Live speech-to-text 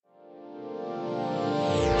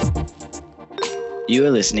You are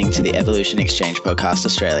listening to the Evolution Exchange Podcast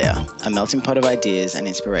Australia, a melting pot of ideas and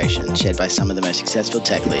inspiration shared by some of the most successful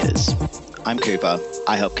tech leaders. I'm Cooper.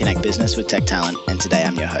 I help connect business with tech talent, and today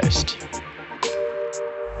I'm your host.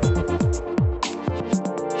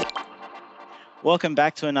 Welcome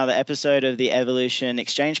back to another episode of the Evolution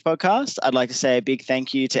Exchange Podcast. I'd like to say a big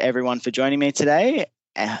thank you to everyone for joining me today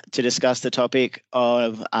to discuss the topic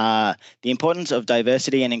of the importance of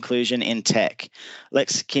diversity and inclusion in tech.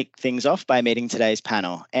 Let's kick things off by meeting today's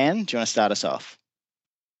panel. Anne, do you want to start us off?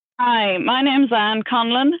 Hi, my name's Anne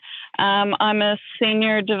Conlon. I'm a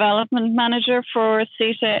Senior Development Manager for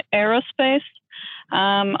SITA Aerospace.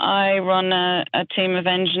 I run a team of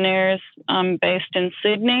engineers. I'm based in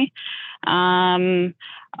Sydney. I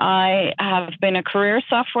have been a career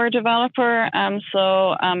software developer,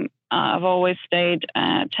 so I've always stayed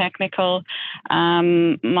technical.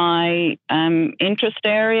 My interest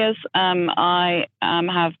areas, I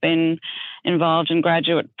have been involved in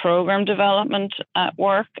graduate program development at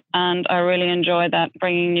work, and I really enjoy that,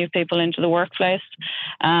 bringing new people into the workplace.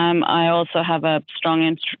 I also have a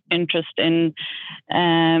strong interest in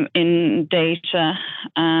data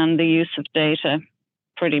and the use of data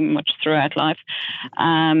pretty much throughout life.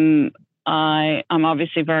 I'm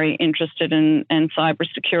obviously very interested in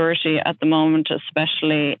cybersecurity at the moment,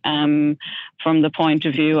 especially from the point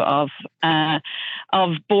of view of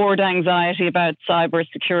board anxiety about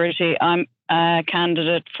cybersecurity. I'm a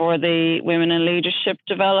candidate for the Women in Leadership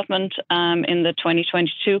Development in the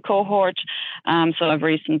 2022 cohort. So I've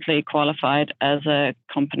recently qualified as a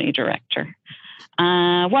company director.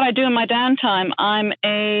 What I do in my downtime, I'm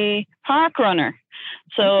a park runner.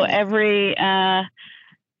 So every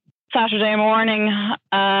Saturday morning,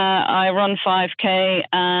 I run 5K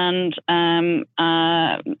and then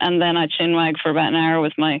I chinwag for about an hour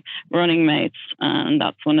with my running mates, and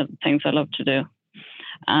that's one of the things I love to do.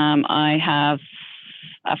 I have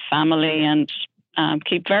a family and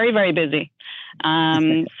keep very, very busy.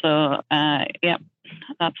 So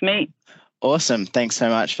that's me. Awesome. Thanks so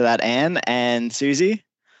much for that, Anne. And Susie?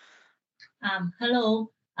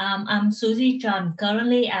 Hello. I'm Suesi Tran.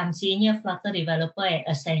 Currently, I'm senior Flutter developer at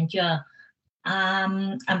Accenture.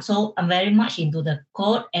 I'm very much into the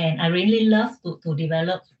code, and I really love to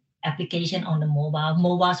develop application on the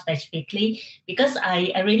mobile specifically, because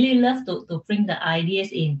I really love to bring the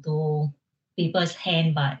ideas into people's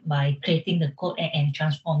hand by creating the code and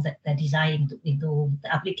transform the design into the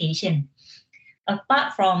application.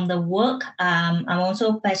 Apart from the work, I'm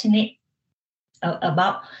also passionate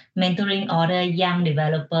about mentoring other young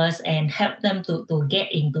developers and help them to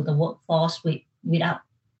get into the workforce without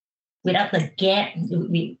the gap.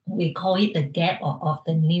 We call it the gap of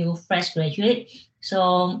the new fresh graduate.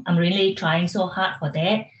 So I'm really trying so hard for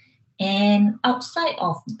that. And outside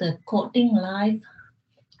of the coding life,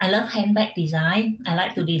 I love handbag design. I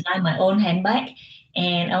like to design my own handbag,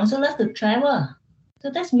 and I also love to travel. So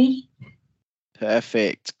that's me.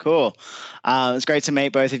 Perfect. Cool. It's great to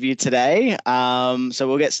meet both of you today. So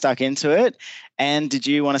we'll get stuck into it. And did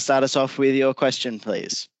you want to start us off with your question,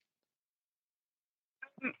 please?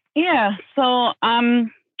 Yeah. So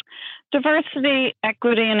diversity,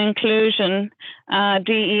 equity, and inclusion,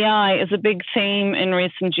 DEI, is a big theme in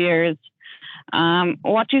recent years.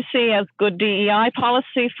 What do you see as good DEI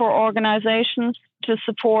policy for organizations to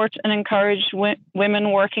support and encourage women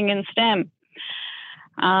working in STEM?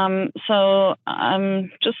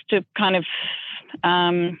 Just to kind of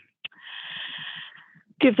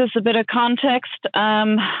give this a bit of context,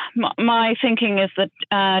 my thinking is that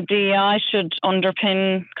DEI should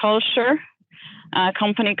underpin culture,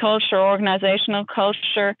 company culture, organizational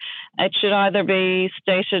culture. It should either be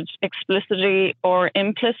stated explicitly or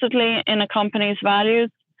implicitly in a company's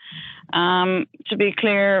values. To be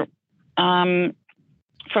clear, from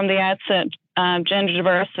the outset, gender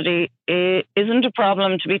diversity isn't a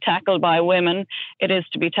problem to be tackled by women. It is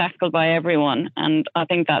to be tackled by everyone. And I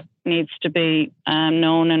think that needs to be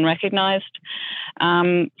known and recognized.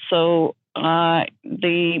 The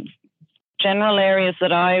general areas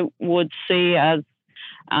that I would see as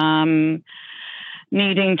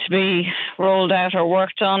needing to be rolled out or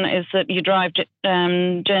worked on is that you drive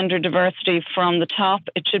gender diversity from the top.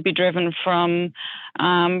 It should be driven from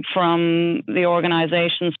the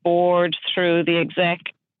organization's board through the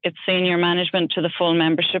exec, its senior management, to the full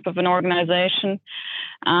membership of an organization.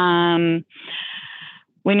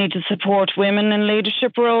 We need to support women in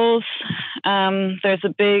leadership roles. There's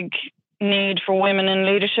a big need for women in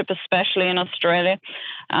leadership, especially in Australia.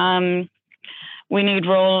 We need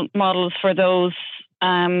role models for those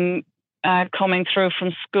coming through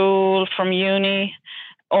from school, from uni,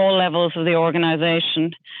 all levels of the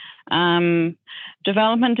organization.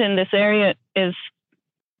 Development in this area is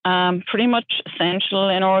pretty much essential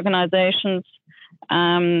in organizations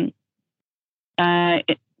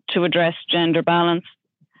to address gender balance.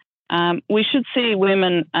 We should see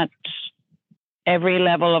women at every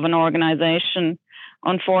level of an organization.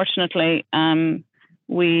 Unfortunately,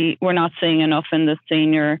 we're not seeing enough in the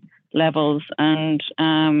senior levels and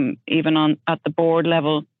even at the board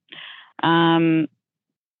level.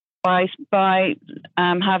 By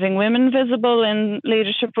having women visible in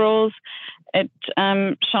leadership roles, it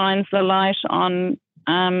shines the light on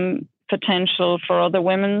potential for other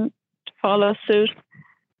women to follow suit.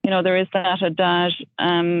 There is that adage,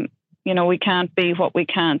 we can't be what we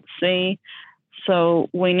can't see. So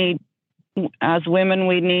we need, as women,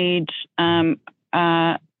 we need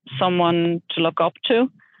someone to look up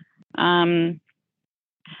to. And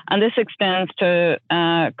this extends to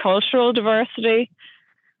cultural diversity,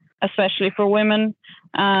 especially for women.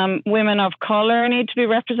 Women of colour need to be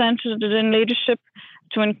represented in leadership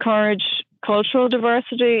to encourage cultural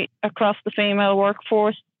diversity across the female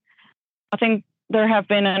workforce. I think there have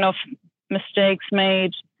been enough mistakes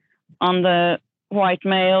made on the white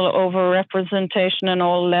male overrepresentation in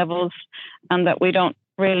all levels, and that we don't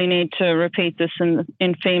really need to repeat this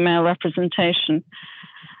in female representation.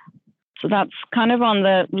 So that's kind of on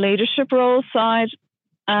the leadership role side.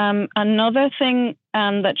 Another thing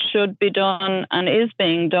that should be done and is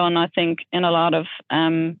being done, I think, in a lot of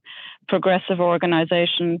progressive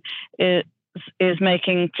organizations is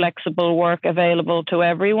making flexible work available to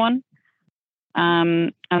everyone.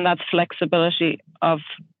 And that's flexibility of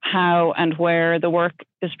how and where the work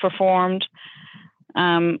is performed.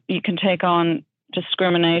 You can take on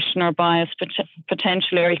discrimination or bias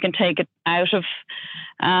potentially, or you can take it out of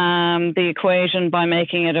the equation by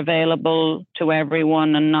making it available to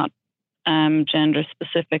everyone and not gender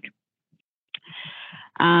specific.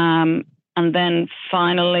 And then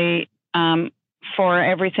finally, for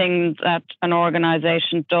everything that an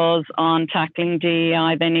organization does on tackling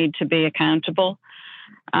DEI, they need to be accountable.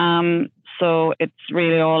 So it's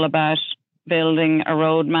really all about building a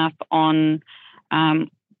roadmap on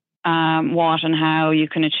what and how you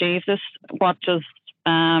can achieve this. What does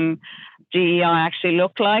DEI actually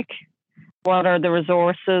look like? What are the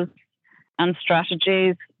resources and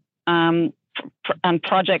strategies and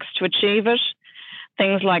projects to achieve it?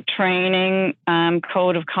 Things like training,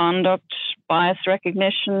 code of conduct, bias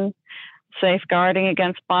recognition, safeguarding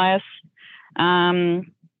against bias,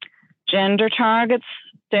 gender targets,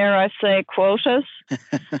 dare I say quotas.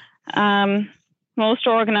 Most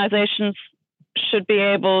organizations should be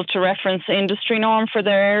able to reference industry norm for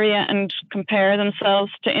their area and compare themselves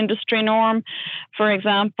to industry norm. For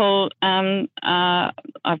example,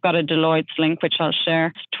 I've got a Deloitte's link, which I'll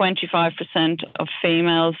share. 25% of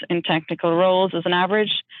females in technical roles as an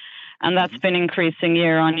average, and that's been increasing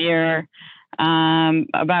year on year,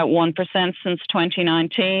 about 1% since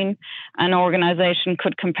 2019. An organization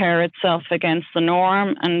could compare itself against the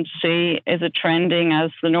norm and see, is it trending as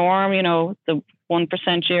the norm, the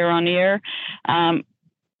 1% year on year. I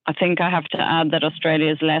think I have to add that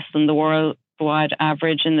Australia is less than the worldwide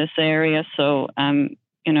average in this area. So,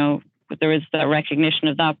 there is the recognition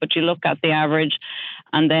of that, but you look at the average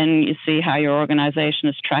and then you see how your organization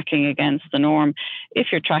is tracking against the norm.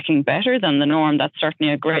 If you're tracking better than the norm, that's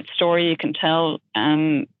certainly a great story you can tell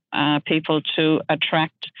people to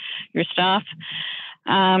attract your staff.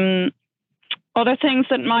 Other things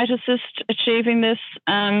that might assist achieving this,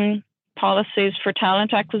 policies for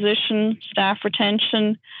talent acquisition, staff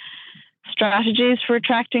retention, strategies for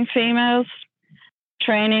attracting females,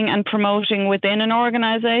 training and promoting within an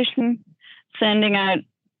organization, sending out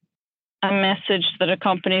a message that a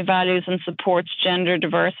company values and supports gender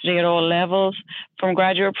diversity at all levels, from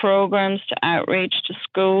graduate programs to outreach to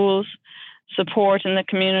schools, support in the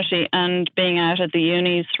community, and being out at the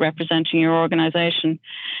unis representing your organization,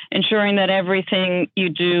 ensuring that everything you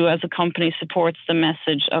do as a company supports the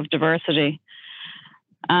message of diversity.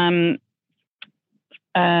 You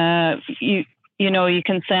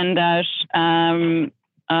can send out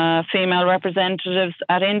female representatives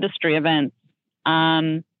at industry events,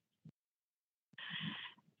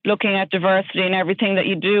 looking at diversity in everything that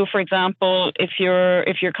you do. For example, if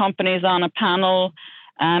your company is on a panel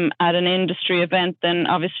at an industry event, then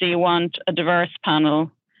obviously you want a diverse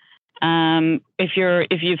panel. If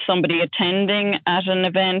you've somebody attending at an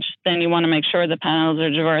event, then you want to make sure the panels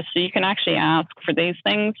are diverse. So you can actually ask for these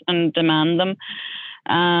things and demand them.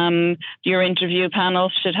 Your interview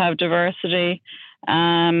panels should have diversity.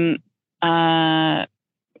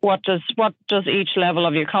 What does each level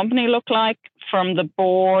of your company look like, from the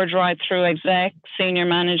board right through exec, senior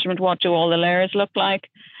management? What do all the layers look like?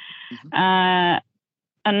 Mm-hmm.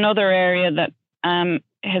 Another area that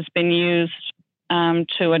has been used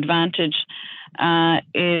to advantage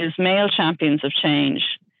is male champions of change.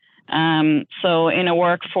 So in a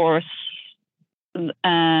workforce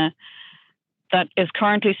that is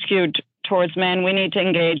currently skewed towards men, we need to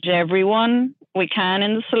engage everyone we can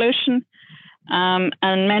in the solution. And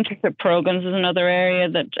mentorship programs is another area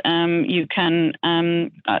that you can.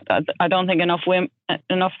 I don't think enough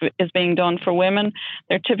is being done for women.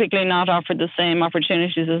 They're typically not offered the same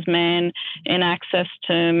opportunities as men in access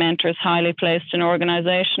to mentors highly placed in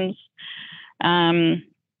organisations.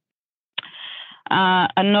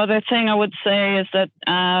 Another thing I would say is that,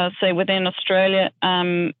 say within Australia,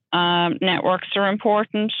 networks are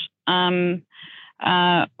important.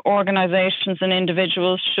 Organisations and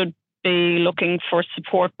individuals should be looking for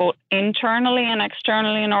support both internally and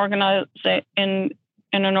externally in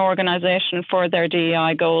an organisation for their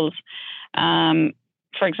DEI goals.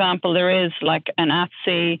 For example, there is like an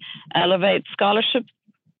ATSI Elevate Scholarship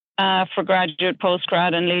for graduate,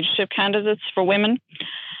 postgrad and leadership candidates for women.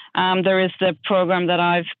 There is the program that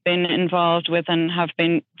I've been involved with and have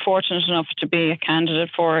been fortunate enough to be a candidate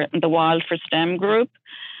for, the Wild for STEM group,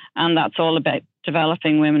 and that's all about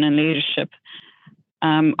developing women in leadership.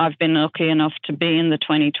 I've been lucky enough to be in the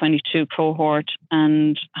 2022 cohort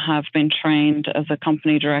and have been trained as a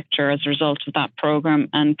company director as a result of that program.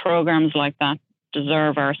 And programs like that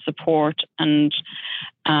deserve our support. And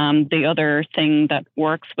the other thing that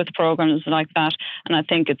works with programs like that, and I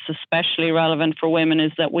think it's especially relevant for women,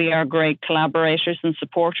 is that we are great collaborators and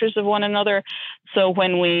supporters of one another. So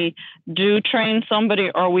when we do train somebody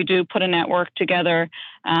or we do put a network together,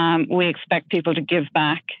 we expect people to give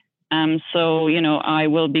back. So, I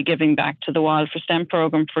will be giving back to the Wild for STEM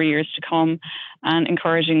program for years to come and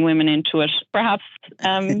encouraging women into it. Perhaps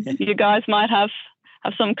you guys might have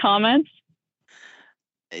some comments.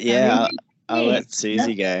 Yeah, I'll let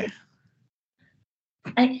Suesi go.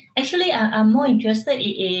 I'm more interested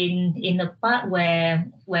in the part where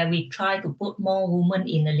we try to put more women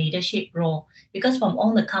in the leadership role, because from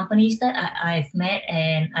all the companies that I've met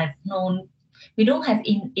and I've known, we don't have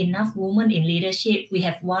enough women in leadership. We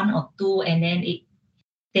have one or two, and then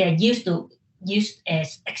they are used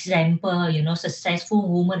as example, successful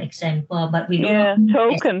woman example, but we don't. Yeah,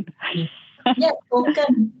 token. Yeah,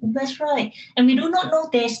 token. That's right. And we do not know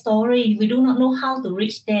their story. We do not know how to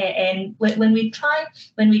reach there. And when we try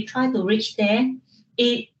to reach there,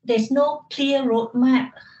 there's no clear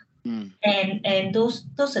roadmap. And those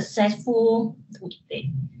successful,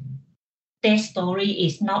 their story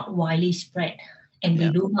is not widely spread, and we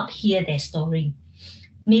do not hear their story.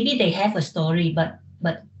 Maybe they have a story, but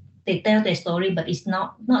they tell their story, but it's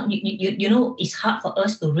not it's hard for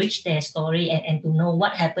us to reach their story and to know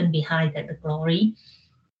what happened behind the glory.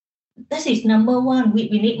 That is number one. We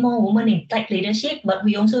need more women in tech leadership, but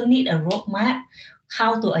we also need a roadmap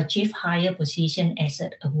how to achieve higher position as a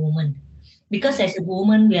woman. Because as a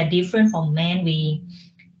woman, we are different from men.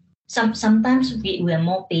 Sometimes we are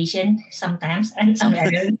more patient, sometimes, and all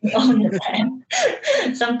the time.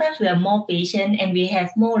 Sometimes we are more patient and we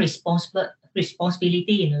have more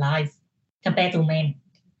responsibility in life compared to men,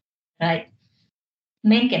 right?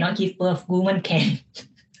 Men cannot give birth, women can.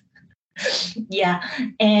 Yeah,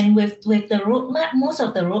 and with the roadmap, most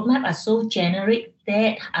of the roadmap are so generic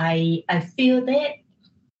that I feel that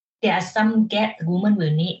there are some gaps women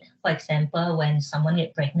will need. For example, when someone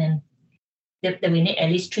gets pregnant, that we need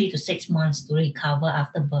at least 3 to 6 months to recover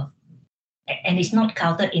after birth. And it's not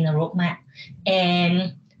counted in a roadmap.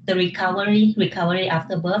 And the recovery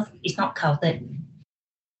after birth is not counted.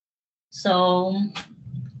 So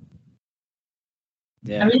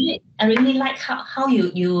I really like how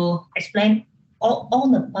you explain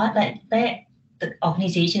all the part that the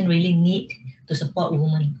organization really need to support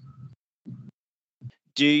women.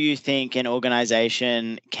 Do you think an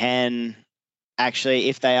organization can actually,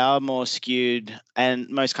 if they are more skewed, and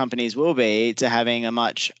most companies will be, to having a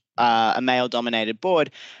much a male-dominated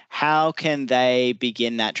board, how can they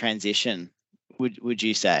begin that transition, would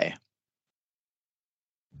you say?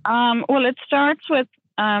 Well, it starts with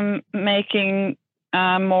making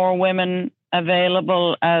more women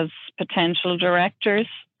available as potential directors,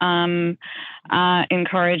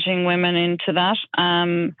 encouraging women into that.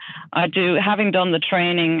 Having done the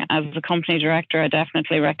training as a company director, I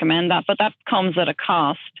definitely recommend that, but that comes at a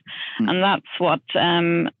cost. And that's what,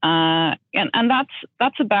 and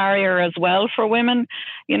that's a barrier as well for women.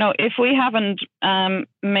 If we haven't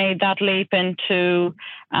made that leap into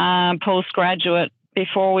postgraduate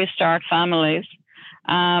before we start families,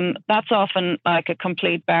 that's often like a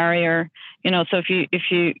complete barrier. So if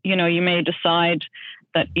you may decide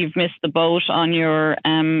that you've missed the boat on your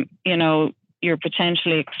your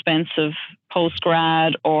potentially expensive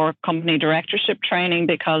post-grad or company directorship training,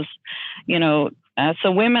 because, so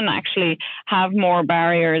women actually have more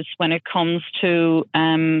barriers when it comes to,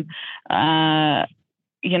 that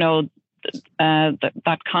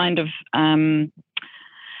kind of,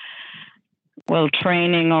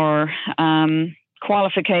 training or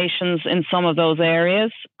qualifications in some of those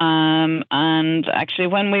areas. And actually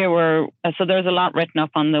when we were, so there's a lot written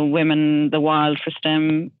up on the Wild for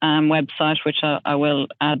STEM website, which I will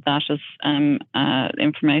add that as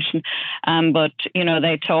information. But,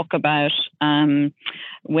 they talk about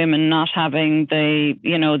women not having the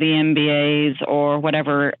MBAs or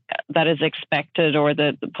whatever that is expected, or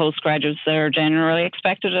the postgraduates that are generally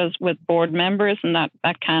expected as with board members, and that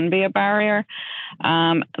can be a barrier.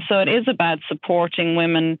 So it is about supporting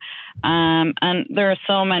women, and there are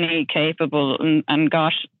so many capable and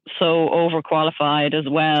gosh, so overqualified as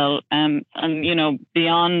well, and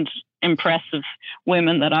beyond impressive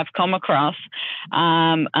women that I've come across,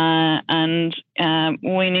 and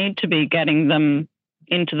we need to be getting them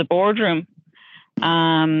into the boardroom.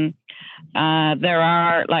 There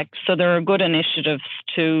are good initiatives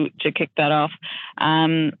to kick that off,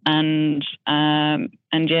 and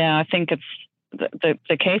I think it's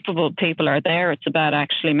the capable people are there. It's about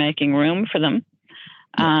actually making room for them.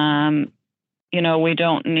 We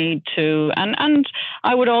don't need to, and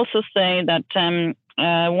I would also say that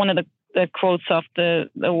one of the quotes off the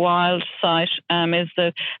Wild site is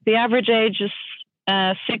the average age is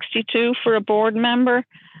 62 for a board member.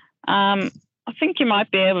 I think you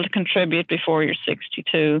might be able to contribute before you're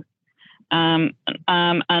 62. And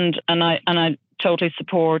I totally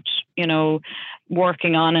support,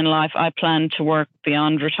 working on in life. I plan to work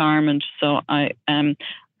beyond retirement, so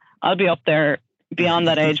I'll be up there beyond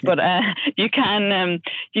that age. But you can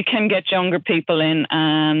get younger people in,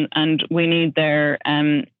 and we need their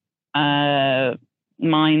mindset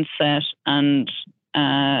and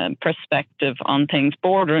perspective on things.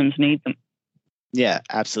 Boardrooms need them. Yeah,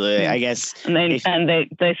 absolutely. I guess, and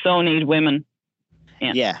they so need women.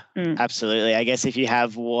 Yeah, absolutely. I guess if you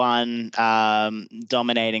have one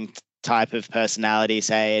dominating type of personality,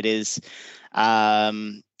 say it is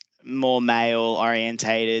more male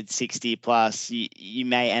orientated, 60 plus, you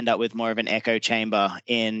may end up with more of an echo chamber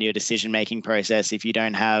in your decision making process if you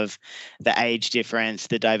don't have the age difference,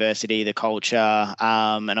 the diversity, the culture,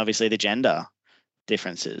 and obviously the gender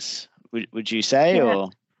differences. Would you say? Yeah. Or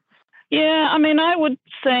yeah, I mean, I would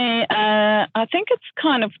say I think it's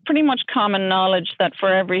kind of pretty much common knowledge that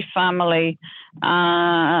for every family,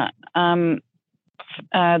 the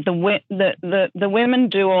women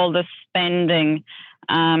do all the spending,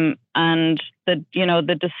 and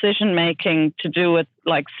the decision making to do with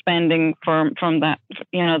like spending from that,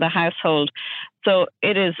 the household. So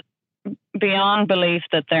it is beyond belief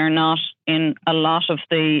that they're not in a lot of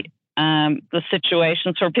the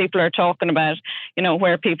situations where people are talking about,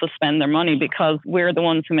 where people spend their money, because we're the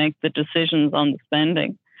ones who make the decisions on the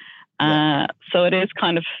spending. So it is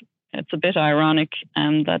it's a bit ironic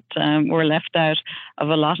that we're left out of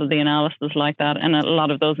a lot of the analysis like that, and a lot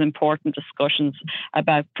of those important discussions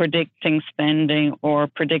about predicting spending or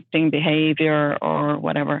predicting behavior or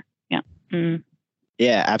whatever. Yeah. Mm.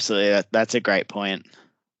 Yeah, absolutely. That's a great point.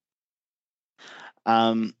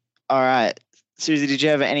 All right. Susie, did you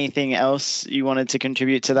have anything else you wanted to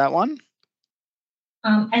contribute to that one?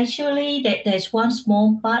 Actually, there's one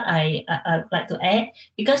small part I'd like to add,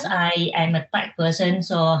 because I am a tech person,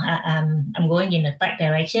 so I'm going in the tech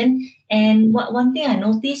direction. And one thing I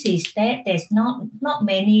noticed is that there's not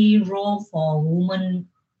many roles for women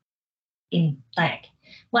in tech.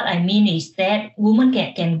 What I mean is that women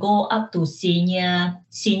can go up to senior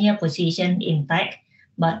position in tech,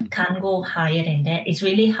 but can't go higher than that. It's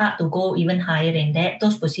really hard to go even higher than that.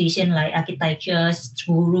 Those positions like architectures,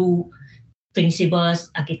 guru,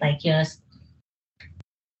 principals, architectures.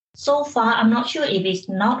 So far, I'm not sure if it's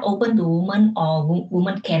not open to women, or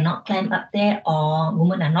women cannot climb up there, or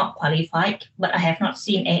women are not qualified. But I have not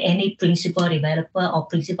seen any principal developer or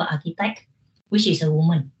principal architect, which is a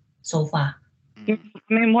woman so far. I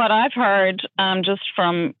mean, what I've heard just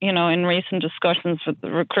from, in recent discussions with the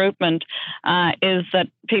recruitment is that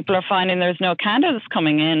people are finding there's no candidates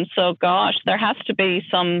coming in. So, gosh, there has to be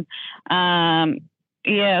some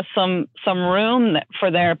room for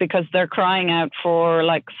there, because they're crying out for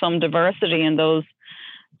like some diversity in those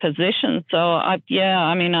positions. So, I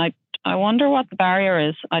wonder what the barrier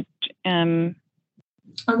is. I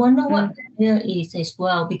wonder what the barrier is as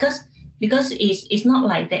well, because it's not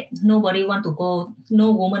like that no woman want to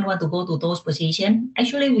go to those positions.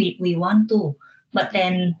 Actually, we want to, but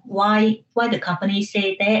then why the company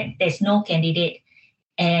say that there's no candidate?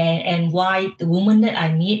 and why the women that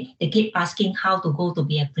I meet, they keep asking how to go to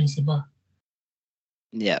be a principal.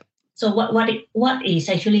 Yeah. So what is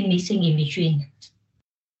actually missing in between?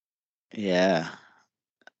 Yeah.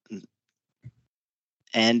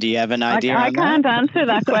 And do you have an idea I on can't that? answer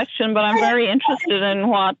that question, but I'm very interested in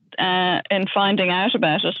finding out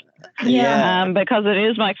about it. Yeah. Because it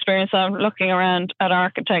is my experience. I'm looking around at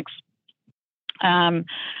architects,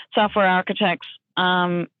 software architects,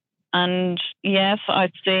 and yes,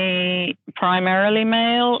 I'd say primarily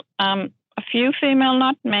male, a few female,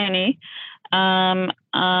 not many. And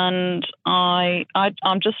I'm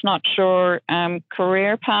just not sure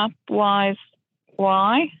career path wise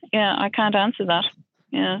why. Yeah, I can't answer that.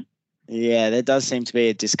 Yeah. Yeah, there does seem to be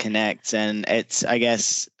a disconnect, and it's, I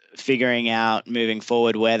guess, figuring out moving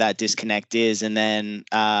forward where that disconnect is, and then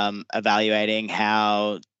evaluating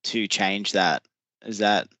how to change that. Does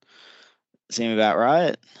that seem about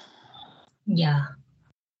right? Yeah.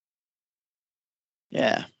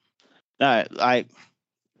 Yeah. No, I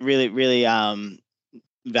really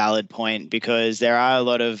valid point, because there are a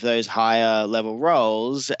lot of those higher level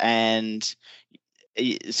roles, and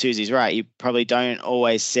Susie's right. You probably don't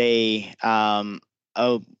always see a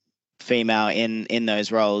female in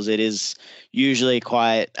those roles. It is usually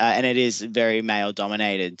quite, and it is very male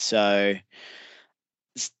dominated. So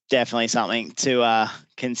it's definitely something to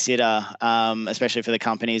consider, especially for the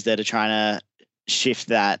companies that are trying to shift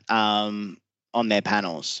that on their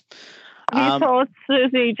panels. Have you thought,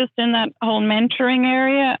 Susie, just in that whole mentoring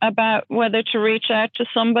area, about whether to reach out to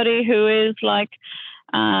somebody who is like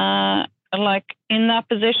in that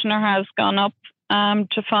position or has gone up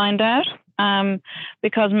to find out?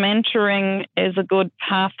 Because mentoring is a good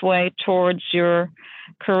pathway towards your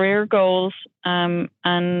career goals,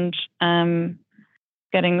 and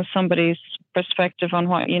getting somebody's perspective on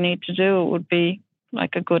what you need to do would be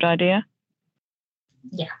like a good idea.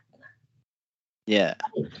 Yeah. Yeah.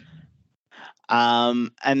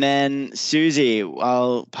 And then Susie,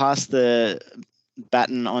 I'll pass the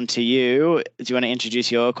baton on to you. Do you want to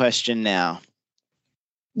introduce your question now?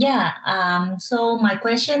 Yeah. So my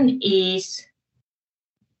question is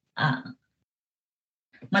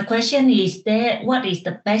that what is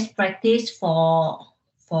the best practice for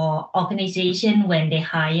organization when they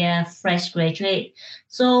hire fresh graduate?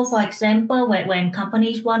 So for example, when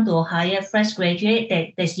companies want to hire fresh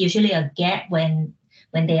graduate, there's usually a gap when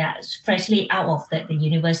they are freshly out of the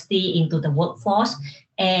university into the workforce.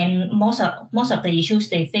 And most of the issues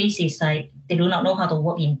they face is like they do not know how to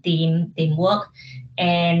work in teamwork.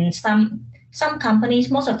 And some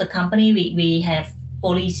companies, most of the company, we have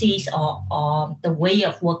policies or the way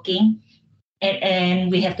of working,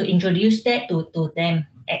 and we have to introduce that to them.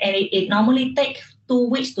 And it normally takes 2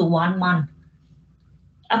 weeks to 1 month,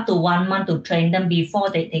 up to 1 month to train them before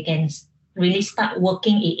they can really start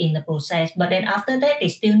working in the process. But then after that, they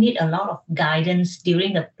still need a lot of guidance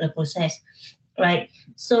during the process, right?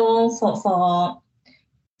 So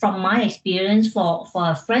from my experience, for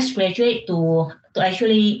a fresh graduate to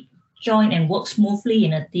actually join and work smoothly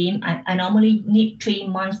in a team, I normally need 3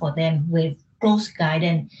 months for them with close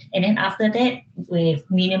guidance. And then after that, with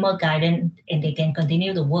minimal guidance, and they can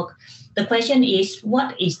continue to work. The question is,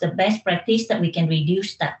 what is the best practice that we can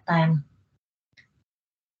reduce that time?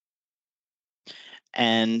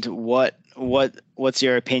 And what's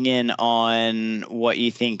your opinion on what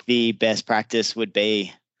you think the best practice would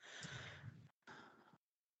be?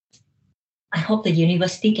 I hope the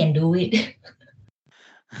university can do it.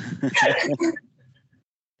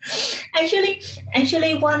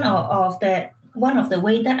 Actually, one of the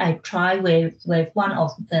way that I try with one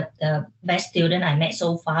of the best student I met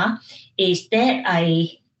so far is that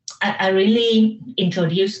I really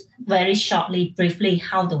introduce very shortly, briefly,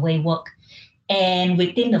 how the way work. And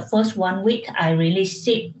within the first 1 week, I really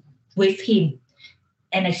sit with him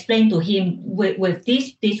and explain to him with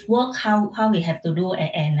this work, how we have to do,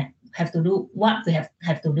 and have to do what we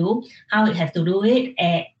have to do, how we have to do it,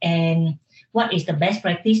 and what is the best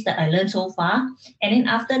practice that I learned so far. And then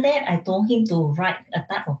after that, I told him to write a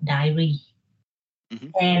type of diary. Mm-hmm.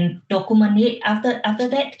 And document it. After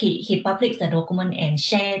that, he published the document and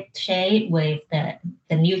share it with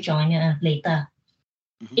the new joiner later.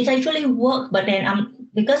 Mm-hmm. It actually worked, but then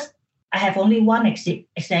because I have only one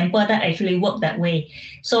example that actually worked that way.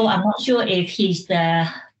 So I'm not sure if he's the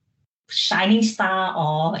shining star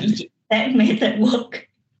or that method work.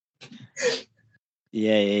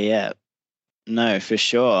 Yeah. No, for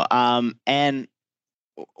sure. And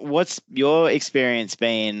what's your experience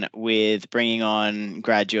been with bringing on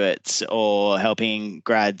graduates or helping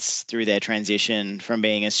grads through their transition from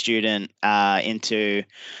being a student into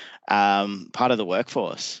part of the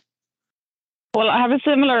workforce? Well, I have a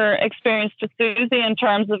similar experience to Susie in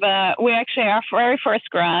terms of we actually, our very first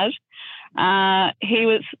grad, he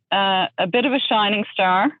was a bit of a shining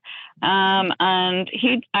star, and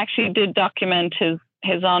he actually did document his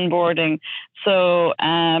onboarding. So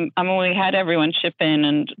we had everyone chip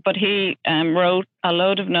in, but he wrote a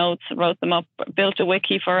load of notes, wrote them up, built a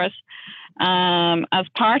wiki for us as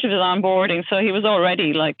part of his onboarding. So he was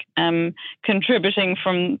already contributing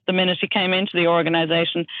from the minute he came into the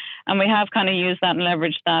organization, and we have kind of used that and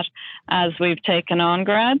leveraged that as we've taken on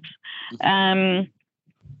grads.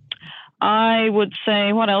 I would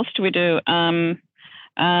say, what else do we do?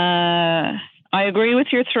 I agree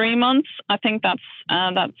with your 3 months. I think that's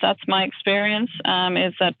my experience.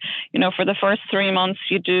 Is that, for the first 3 months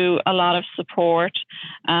you do a lot of support.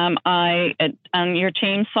 And your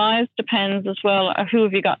team size depends as well. Who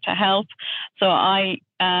have you got to help? So my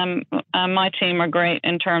team are great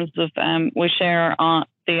in terms of we share on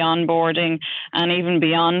the onboarding, and even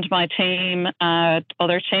beyond my team,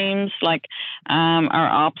 other teams like our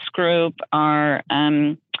ops group, our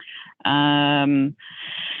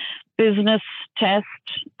business test,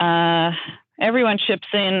 everyone chips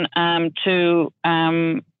in to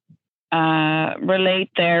relate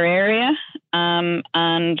their area, and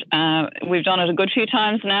we've done it a good few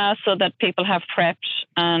times now, so that people have prepped,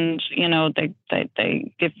 and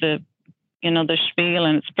they give the the spiel,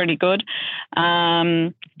 and it's pretty good.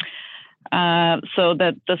 So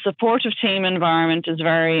that the supportive team environment is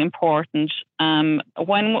very important.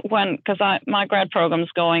 Because my grad program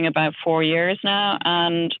is going about 4 years now,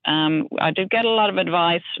 and I did get a lot of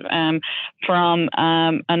advice from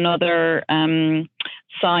another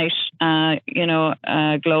site,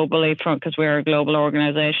 globally, because we're a global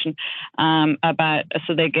organization,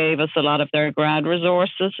 so they gave us a lot of their grad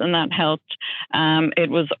resources, and that helped. It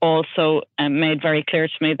was also made very clear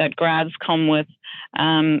to me that grads come with,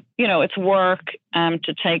 it's work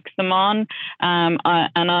to take them on. And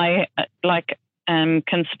I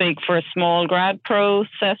can speak for a small grad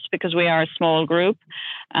process, because we are a small group.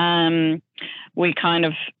 We kind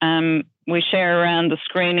of, we share around the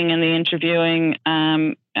screening and the interviewing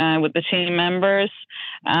with the team members.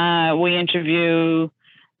 We interview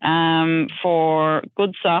for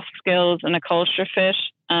good soft skills and a culture fit,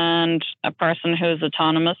 and a person who's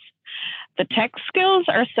autonomous. The tech skills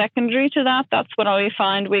are secondary to that. That's what I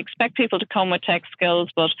find. We expect people to come with tech skills,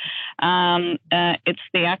 but it's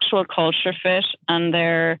the actual culture fit and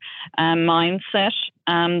their mindset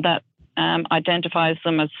that identifies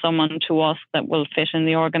them as someone to us that will fit in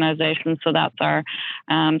the organization. So that's our,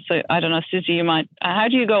 so I don't know, Susie, how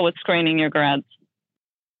do you go with screening your grads?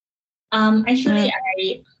 Actually,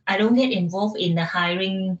 I don't get involved in the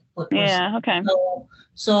hiring process. Yeah, okay.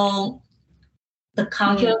 So the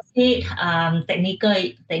culture fit,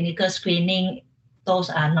 technical screening, those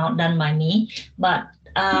are not done by me. But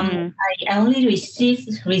I only receive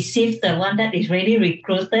the one that is really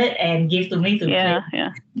recruited and give to me to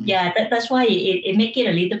train. That's why it make it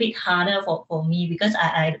a little bit harder for me, because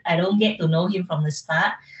I don't get to know him from the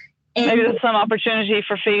start. And maybe there's some opportunity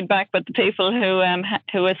for feedback with the people who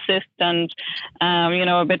assist and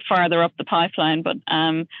a bit farther up the pipeline. But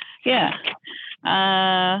now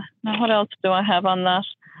what else do I have on that?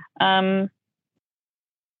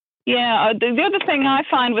 The other thing I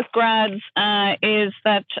find with grads is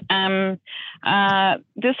that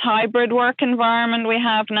this hybrid work environment we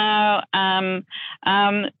have now,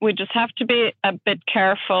 we just have to be a bit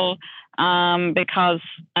careful, because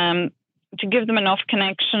to give them enough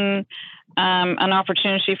connection, an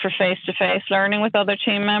opportunity for face-to-face learning with other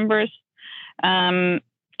team members.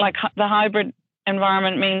 Like the hybrid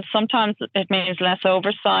environment means sometimes it means less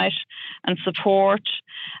oversight and support,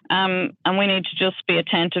 and we need to just be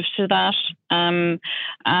attentive to that.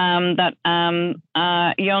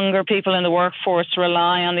 Younger people in the workforce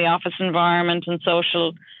rely on the office environment and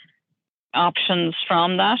social options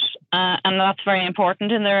from that, and that's very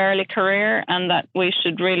important in their early career, and that we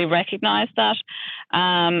should really recognize that.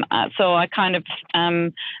 So I kind of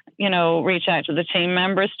reach out to the team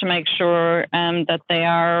members to make sure that they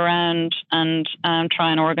are around, and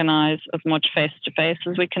try and organize as much face-to-face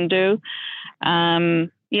as we can do.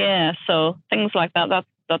 So things like that. That's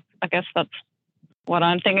I guess that's what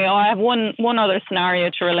I'm thinking. I have one other scenario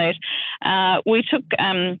to relate. We took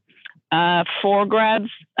 4 grads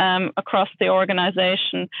across the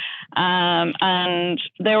organization, and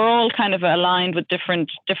they were all kind of aligned with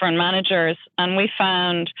different managers, and we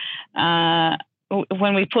found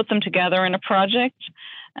when we put them together in a project,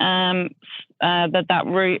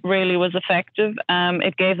 really was effective.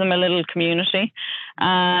 It gave them a little community.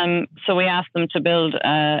 So we asked them to build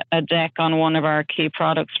a deck on one of our key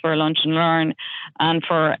products for Lunch and Learn and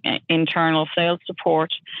for internal sales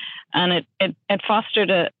support. And it fostered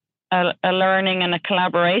a learning and a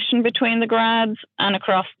collaboration between the grads and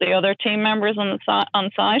across the other team members on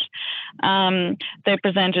site. They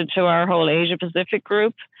presented to our whole Asia Pacific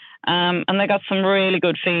group. And they got some really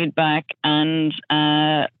good feedback, and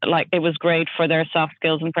it was great for their soft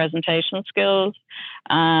skills and presentation skills,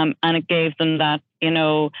 and it gave them that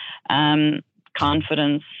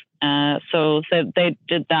confidence. So they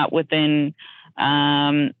did that within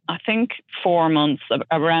I think 4 months,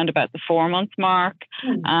 around about the 4-month mark.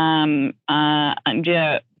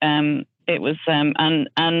 It was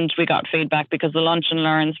and we got feedback because the Lunch and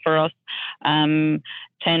Learns for us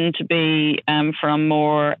tend to be from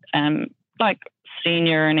more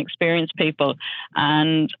senior and experienced people,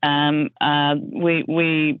 and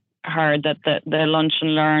we heard that the Lunch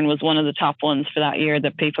and Learn was one of the top ones for that year,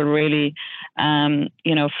 that people really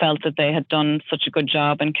felt that they had done such a good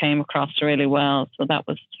job and came across really well. So that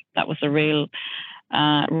was a real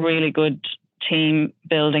really good team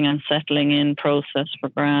building and settling in process for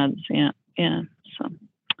grads. So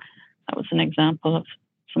that was an example of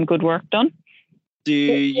some good work done.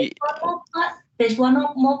 There's one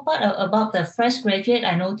more part about the fresh graduate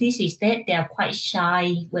I noticed is that they are quite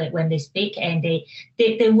shy when they speak, and they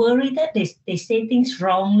worry that they say things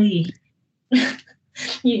wrongly.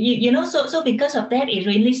 So because of that, it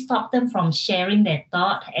really stopped them from sharing their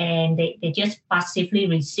thought, and they just passively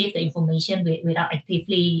receive the information without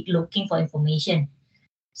actively looking for information.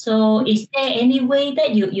 So is there any way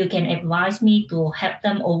that you can advise me to help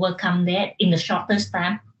them overcome that in the shortest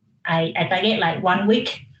time? I target like 1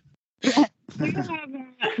 week. Do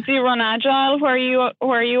you run Agile where you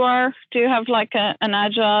are? Do you have like an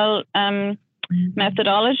Agile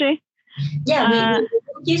methodology? Yeah, we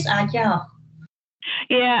use Agile.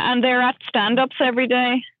 Yeah, and they're at stand-ups every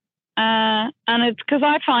day. And it's because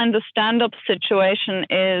I find the stand-up situation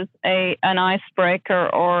is an icebreaker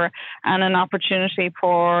and an opportunity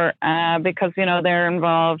for because they're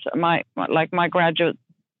involved. My graduates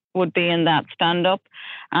would be in that stand-up,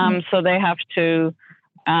 so they have to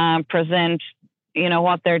present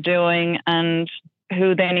what they're doing and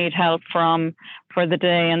who they need help from for the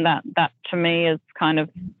day, and that to me is kind of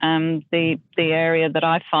the area that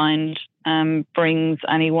I find brings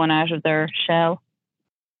anyone out of their shell.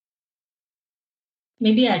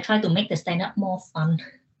 Maybe I try to make the stand-up more fun.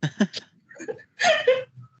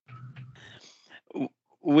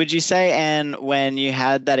 Would you say, Anne, when you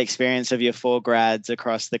had that experience of your 4 grads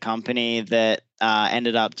across the company that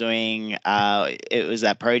ended up doing it was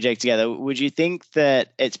that project together, would you think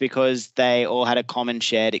that it's because they all had a common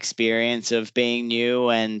shared experience of being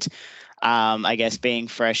new and I guess being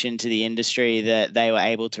fresh into the industry that they were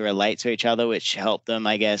able to relate to each other, which helped them,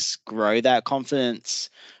 I guess, grow that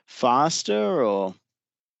confidence faster? Or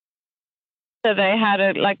so they had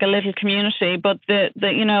a little community, but so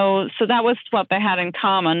that was what they had in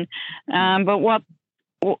common. But what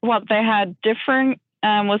they had different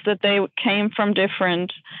was that they came from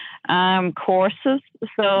different courses.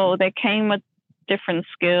 So they came with different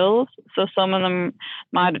skills. So some of them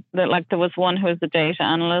there was one who was a data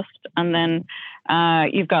analyst, and then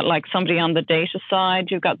you've got somebody on the data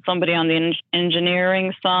side, you've got somebody on the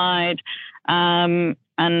engineering side, and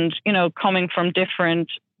coming from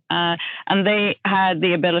different. And they had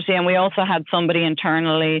the ability, and we also had somebody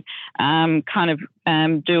internally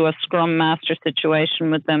do a Scrum Master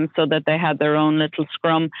situation with them so that they had their own little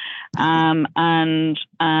Scrum. And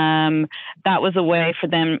that was a way for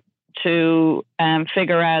them to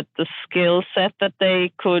figure out the skill set that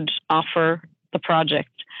they could offer the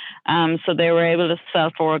project. So they were able to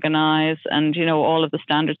self-organize and, all of the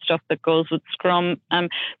standard stuff that goes with Scrum.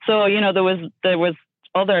 So, there was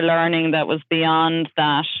other learning that was beyond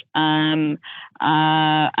that. And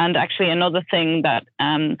actually another thing that,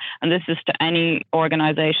 and this is to any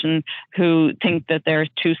organization who think that they're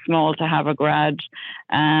too small to have a grad,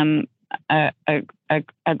 a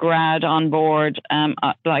grad on board,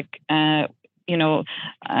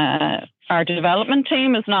 our development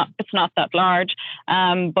team it's not that large,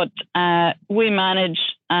 but we manage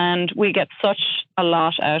and we get such a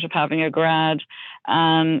lot out of having a grad.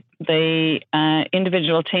 The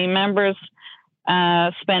individual team members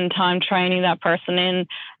spend time training that person in,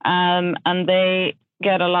 and they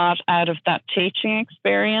get a lot out of that teaching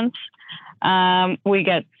experience. We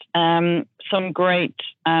get some great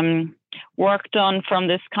work done from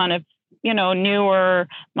this kind of newer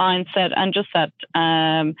mindset, and just that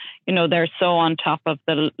they're so on top of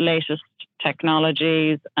the latest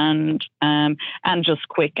technologies and just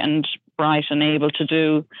quick and bright and able to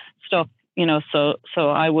do stuff. So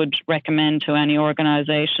I would recommend to any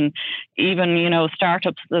organization, even,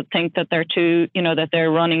 startups that think that they're that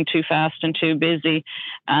they're running too fast and too busy,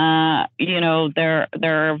 they're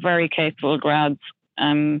very capable grads,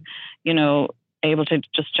 able to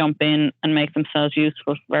just jump in and make themselves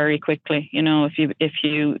useful very quickly, if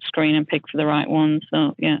you screen and pick for the right ones.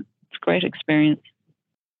 So yeah, it's a great experience.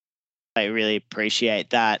 I really appreciate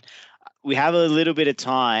that. We have a little bit of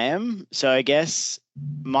time, so I guess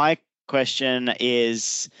my question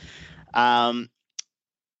is,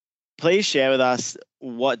 please share with us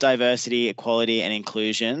what diversity, equality, and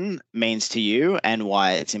inclusion means to you and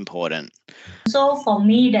why it's important. So for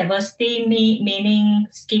me, diversity meaning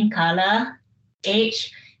skin color,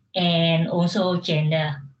 age, and also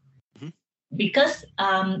gender. Mm-hmm. Because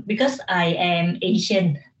I am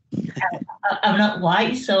Asian. I'm not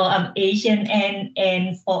white, so I'm Asian,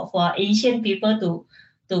 and for Asian people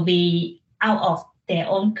to be out of their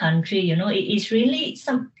own country, it is really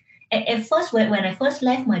some. At first, when I first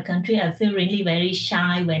left my country, I feel really very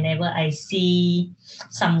shy whenever I see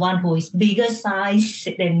someone who is bigger size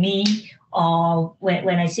than me, or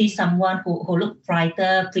when I see someone who look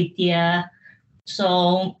brighter, prettier.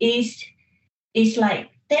 So it's like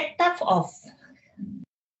that type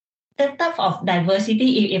of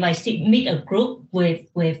diversity. If I meet a group with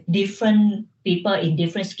different people in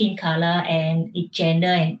different skin color and gender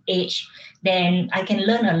and age, then I can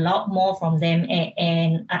learn a lot more from them,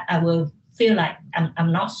 and I will feel like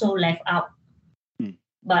I'm not so left out.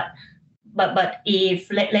 But if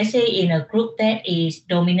let's say in a group that is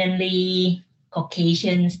dominantly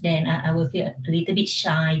Caucasians, then I will feel a little bit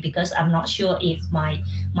shy because I'm not sure if my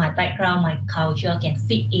background, my culture can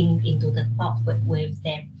fit into the talk with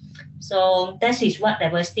them. So that is what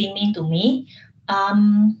diversity means to me.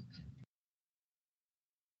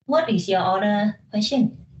 What is your other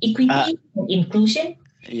question? Equity and inclusion?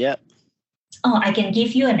 Yep. Oh, I can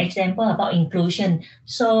give you an example about inclusion.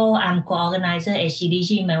 So I'm co-organizer at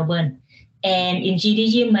GDG Melbourne. And in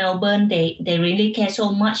GDG Melbourne, they really care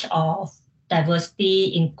so much of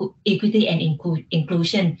diversity, equity, and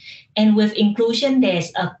inclusion. And with inclusion,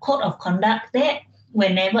 there's a code of conduct that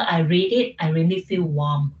whenever I read it, I really feel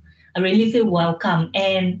warm. I really feel welcome.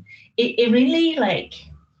 And it really, like,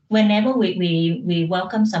 whenever we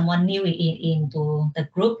welcome someone new into the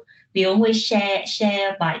group, we always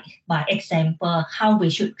share by example how we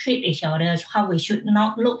should treat each other, how we should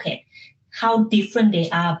not look at how different they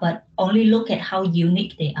are, but only look at how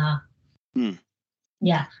unique they are.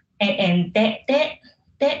 Yeah, and that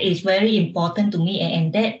is very important to me,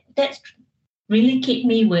 and that really keep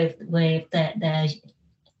me with the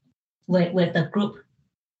group.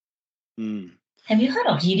 Have you heard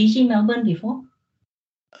of GDG Melbourne before?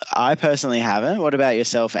 I personally haven't. What about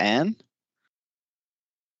yourself, Anne?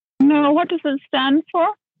 No, what does it stand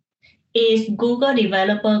for? It's Google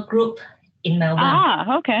Developer Group in Melbourne.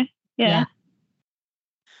 Ah, okay. Yeah.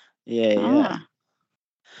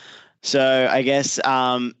 So I guess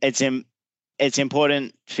it's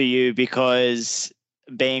important for you because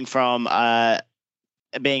being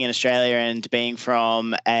in Australia and being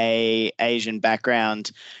from a Asian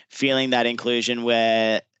background, feeling that inclusion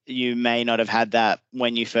where you may not have had that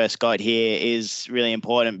when you first got here is really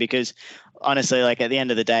important, because honestly, like, at the end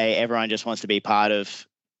of the day, everyone just wants to be part of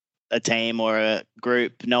a team or a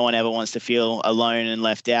group. No one ever wants to feel alone and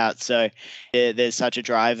left out. So there's such a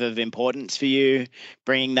drive of importance for you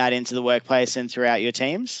bringing that into the workplace and throughout your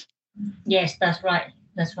teams. Yes, that's right.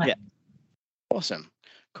 Yeah. Awesome.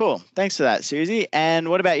 Cool. Thanks for that, Susie. And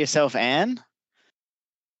what about yourself, Anne?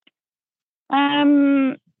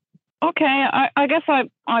 Okay. I guess I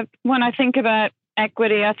when I think about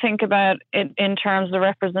equity, I think about it in terms of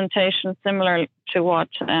representation, similar to what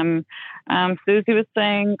Susie was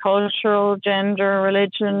saying: cultural, gender,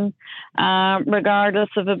 religion, regardless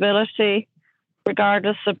of ability,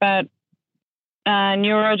 regardless about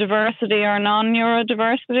neurodiversity or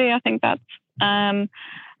non-neurodiversity. I think that's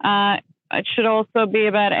it should also be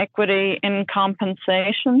about equity in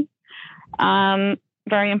compensation.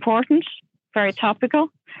 Very important, very topical.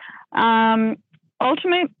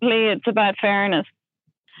 Ultimately, it's about fairness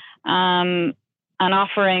and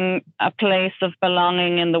offering a place of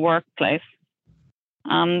belonging in the workplace.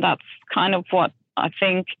 That's kind of what I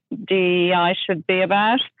think DEI should be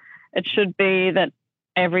about. It should be that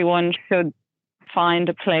everyone should find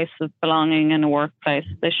a place of belonging in a workplace.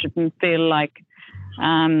 They shouldn't feel like,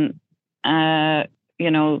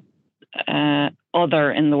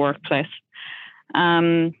 other in the workplace.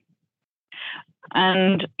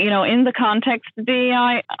 And, in the context of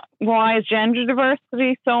DEI, why is gender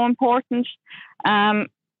diversity so important?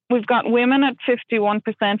 We've got women at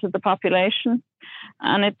 51% of the population,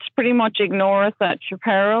 and it's pretty much ignore us at your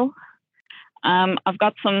peril. I've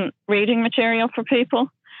got some reading material for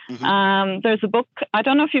people. Mm-hmm. There's a book, I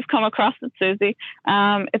don't know if you've come across it, Susie.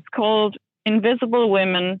 It's called Invisible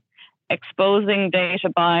Women, Exposing Data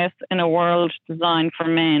Bias in a World Designed for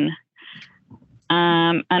Men.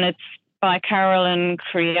 And it's by Carolyn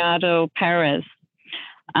Criado Perez.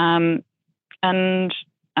 It's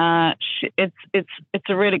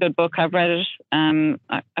a really good book. I've read it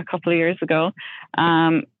a couple of years ago.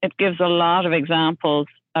 It gives a lot of examples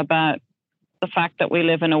about the fact that we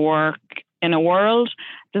live in a world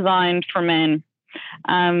designed for men.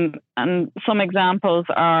 And some examples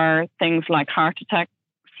are things like heart attack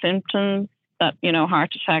symptoms, that,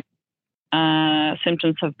 heart attack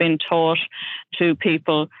symptoms have been taught to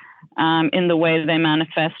people in the way they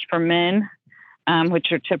manifest for men,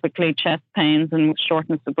 which are typically chest pains and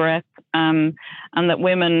shortness of breath, and that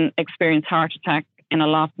women experience heart attack in a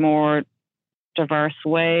lot more diverse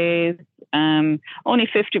ways. Only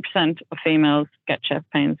 50% of females get chest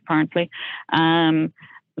pains, apparently.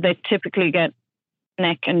 They typically get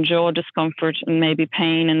neck and jaw discomfort and maybe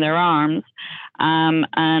pain in their arms.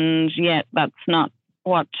 And yet that's not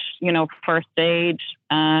what, first aid.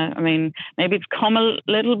 Maybe it's come a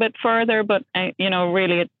little bit further, but,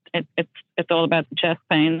 really it's all about the chest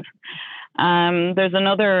pains. There's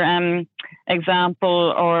another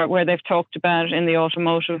example, or where they've talked about in the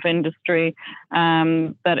automotive industry,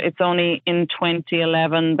 that it's only in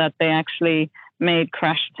 2011 that they actually made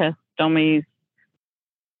crash test dummies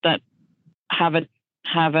that have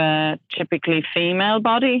a typically female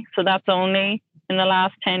body. So that's only in the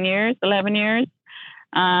last 11 years.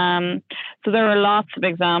 So there are lots of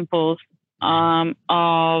examples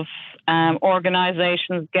of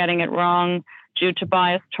organizations getting it wrong due to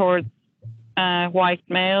bias towards white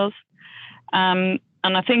males. And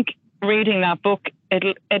I think reading that book,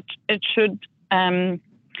 it should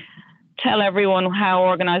tell everyone how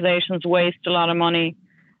organizations waste a lot of money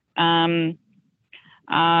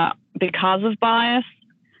because of bias.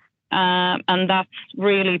 And that's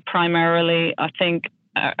really primarily, I think,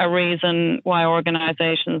 a reason why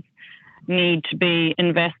organizations need to be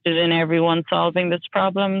invested in everyone solving this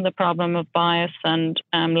problem, the problem of bias and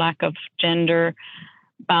lack of gender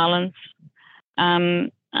balance.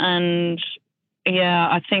 And yeah,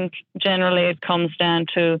 I think generally it comes down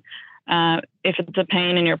to if it's a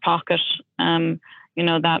pain in your pocket,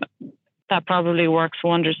 that probably works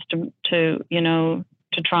wonders to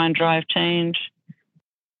try and drive change.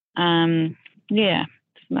 That's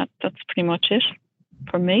pretty much it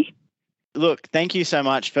for me. Look, thank you so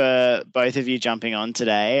much for both of you jumping on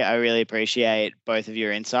today. I really appreciate both of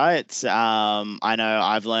your insights. I know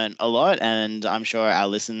I've learned a lot, and I'm sure our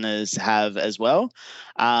listeners have as well.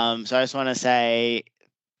 So I just want to say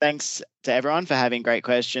thanks to everyone for having great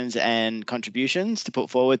questions and contributions to put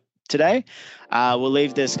forward today. We'll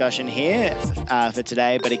leave the discussion here for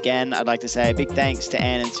today. But again, I'd like to say a big thanks to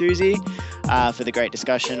Anne and Susie for the great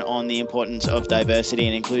discussion on the importance of diversity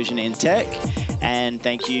and inclusion in tech. And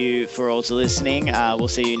thank you for all to listening. We'll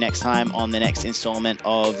see you next time on the next installment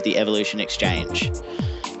of the Evolution Exchange.